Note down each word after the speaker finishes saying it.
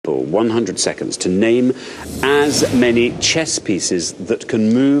careful. 100 seconds to name as many chess pieces that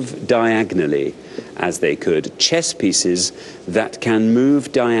can move diagonally as they could. Chess pieces that can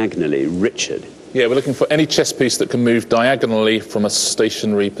move diagonally. Richard. Yeah, we're looking for any chess piece that can move diagonally from a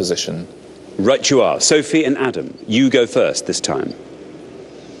stationary position. Right you are. Sophie and Adam, you go first this time.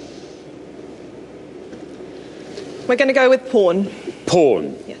 We're going to go with pawn.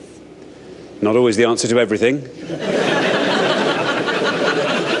 Pawn. Yes. Not always the answer to everything.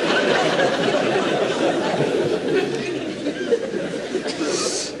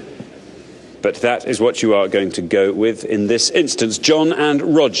 But that is what you are going to go with in this instance. John and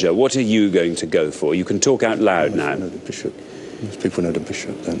Roger, what are you going to go for? You can talk out loud now. The bishop. Most people know the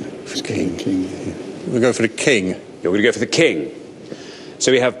bishop, then. King. Yeah. We'll go for the king. You're going to go for the king.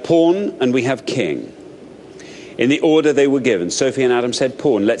 So we have pawn and we have king. In the order they were given, Sophie and Adam said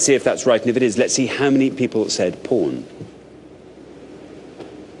pawn. Let's see if that's right, and if it is, let's see how many people said pawn.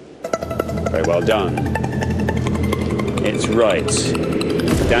 Very well done. It's right.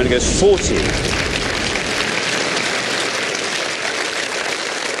 Down it goes 40.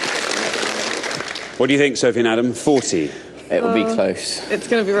 What do you think, Sophie and Adam? 40. It will be close. It's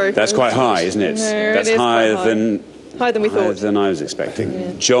going to be very close. That's quite high, isn't it? No, That's it is higher quite than... Higher than we thought. Higher than I was expecting.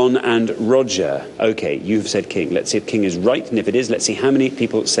 Yeah. John and Roger. OK, you've said king. Let's see if king is right, and if it is, let's see how many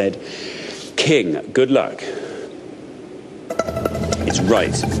people said king. Good luck. It's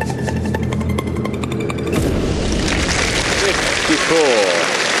right. 54.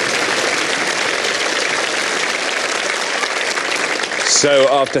 So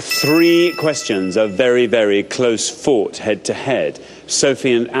after 3 questions, a very, very close fought head-to-head,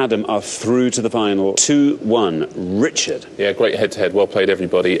 Sophie and Adam are through to the final 2-1. Richard. Yeah, great head-to-head. Well played,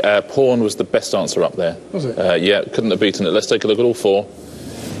 everybody. Pawn was the best answer up there. Was it? Yeah, couldn't have beaten it. Let's take a look at all 4.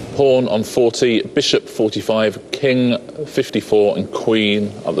 Pawn on 40, bishop 45, king 54, and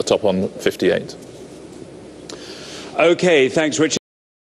queen up the top on 58. OK, thanks, Richard.